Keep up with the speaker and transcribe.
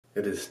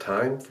It is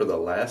time for the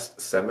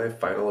last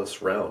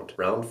semi-finalist round.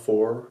 Round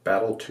 4,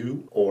 Battle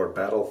 2, or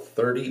Battle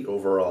 30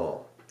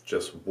 overall.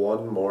 Just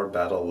one more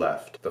battle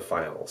left, the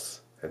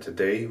finals. And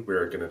today we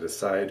are going to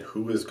decide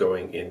who is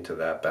going into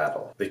that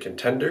battle. The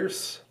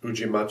contenders,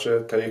 Uji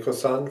Matcha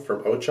Taiko-San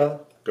from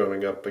Ocha,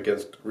 going up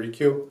against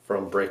Rikyu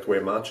from Breakaway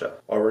Matcha.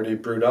 Already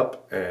brewed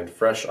up and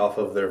fresh off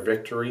of their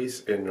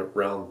victories in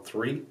round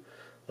 3.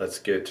 Let's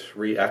get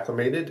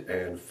reacclimated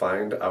and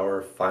find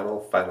our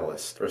final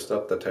finalist. First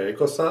up, the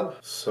Taiko-san.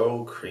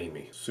 So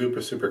creamy.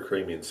 Super, super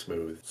creamy and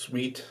smooth.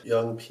 Sweet,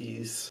 young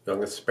peas,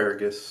 young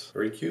asparagus.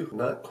 Rikyu,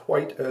 not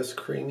quite as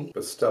creamy,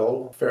 but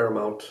still a fair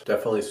amount.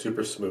 Definitely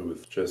super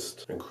smooth.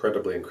 Just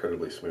incredibly,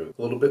 incredibly smooth.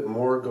 A little bit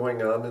more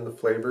going on in the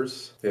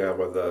flavors. Yeah,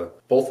 with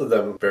both of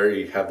them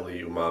very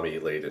heavily umami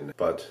laden,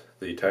 but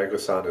the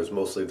Taiko-san is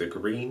mostly the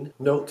green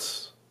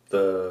notes.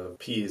 The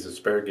peas,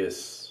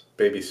 asparagus,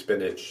 baby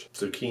spinach,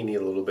 zucchini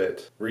a little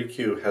bit.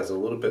 Rikyu has a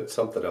little bit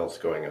something else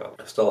going on.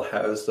 Still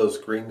has those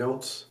green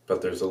notes,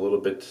 but there's a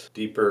little bit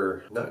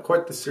deeper, not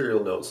quite the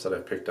cereal notes that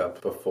I've picked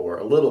up before.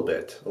 A little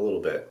bit,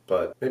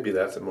 but maybe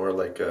that's more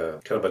like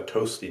a kind of a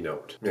toasty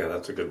note. Yeah,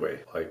 that's a good way.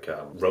 Like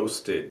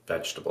roasted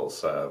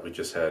vegetables. We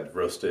just had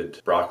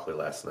roasted broccoli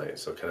last night,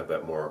 so kind of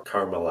that more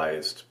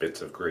caramelized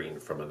bits of green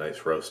from a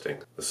nice roasting.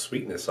 The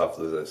sweetness off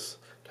of this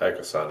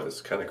Taiko-san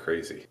is kind of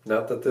crazy.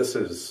 Not that this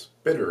is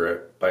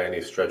bitter by any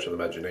stretch of the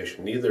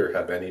imagination. Neither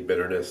have any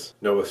bitterness,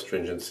 no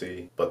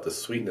astringency, but the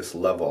sweetness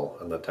level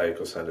on the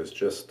Taiko-san is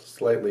just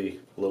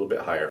slightly a little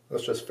bit higher.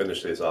 Let's just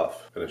finish these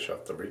off. Finish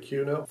off the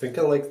Rikyu now. I think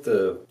I like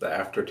the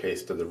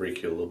aftertaste of the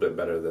Rikyu a little bit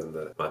better than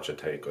the Matcha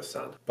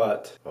Taiko-san.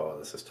 But, oh,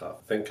 this is tough.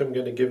 I think I'm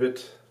going to give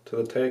it to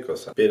the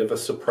Taiko-san. Bit of a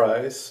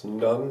surprise.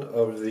 None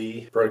of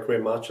the Breakaway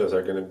Matchas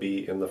are going to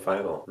be in the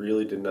final.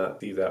 Really did not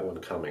see that one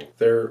coming.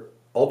 Their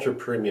ultra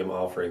premium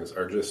offerings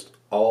are just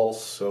all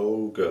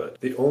so good.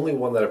 The only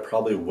one that I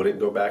probably wouldn't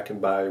go back and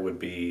buy would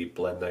be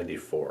Blend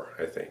 94,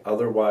 I think.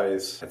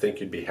 Otherwise, I think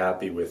you'd be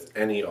happy with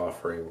any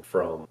offering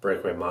from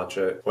Breakaway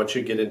Matcha. Once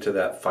you get into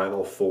that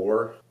final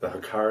 4, the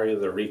Hikari,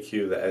 the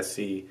Rikyu, the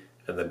SE,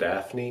 and the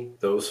Daphne,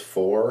 those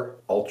 4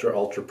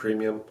 ultra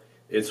premium,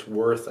 it's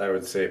worth, I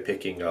would say,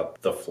 picking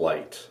up the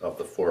flight of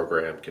the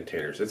 4-gram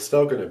containers. It's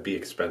still going to be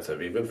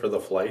expensive, even for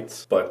the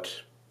flights,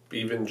 but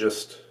even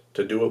just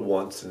to do it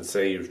once and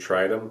say you've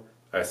tried them,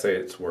 I say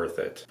it's worth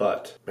it.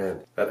 But,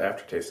 man, that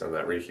aftertaste on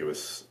that Rikyu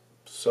is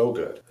so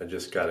good. I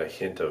just got a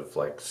hint of,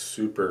 like,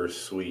 super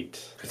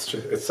sweet.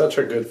 It's such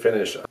a good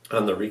finish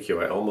on the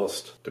Rikyu. I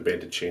almost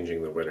debated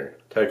changing the winner.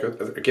 Taiko,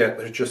 again,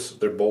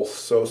 they're both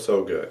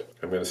so good.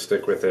 I'm going to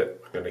stick with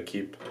it. I'm going to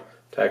keep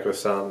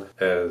Taiko-san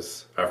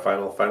as our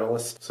final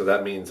finalist. So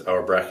that means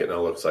our bracket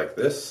now looks like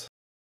this.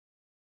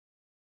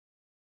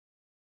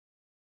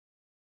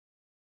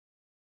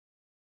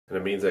 And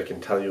it means I can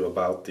tell you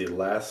about the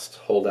last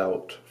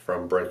holdout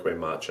from Breakaway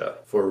Matcha.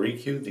 For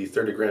Rikyu, the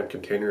 30-gram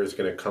container is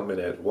going to come in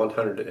at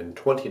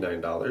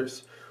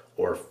 $129,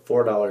 or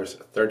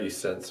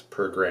 $4.30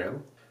 per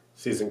gram.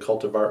 Season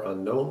cultivar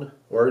unknown.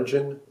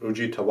 Origin,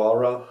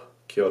 Ujitawara,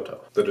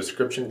 Kyoto. The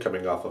description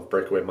coming off of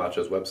Breakaway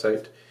Matcha's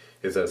website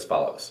is as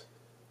follows.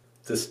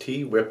 This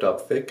tea, whipped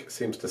up thick,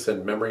 seems to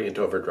send memory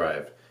into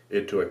overdrive,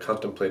 into a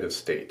contemplative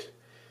state.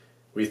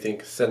 We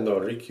think Sendo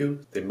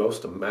Rikyu, the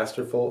most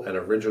masterful and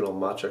original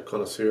matcha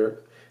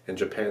connoisseur in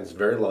Japan's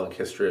very long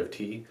history of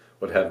tea,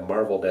 would have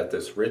marveled at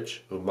this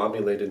rich,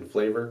 umami-laden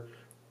flavor,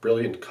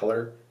 brilliant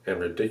color, and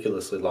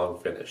ridiculously long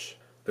finish.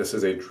 This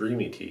is a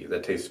dreamy tea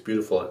that tastes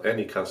beautiful in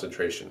any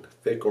concentration,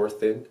 thick or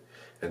thin,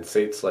 and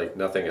sates like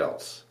nothing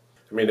else.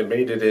 I mean, it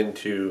made it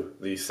into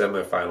the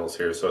semifinals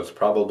here, so it's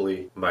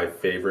probably my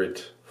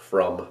favorite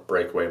from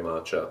Breakaway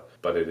Matcha,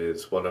 but it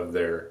is one of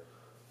their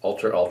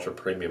ultra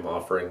premium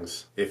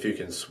offerings. If you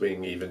can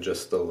swing even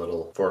just the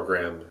little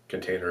 4-gram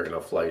container in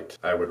a flight,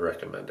 I would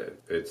recommend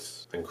it.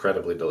 It's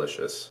incredibly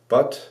delicious.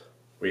 But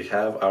we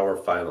have our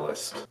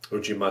finalist,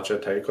 Uji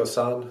Matcha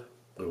Taiko-san.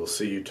 We will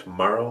see you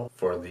tomorrow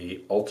for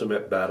the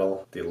ultimate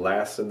battle, the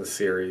last in the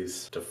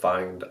series, to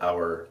find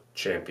our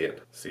champion.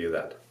 See you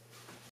then.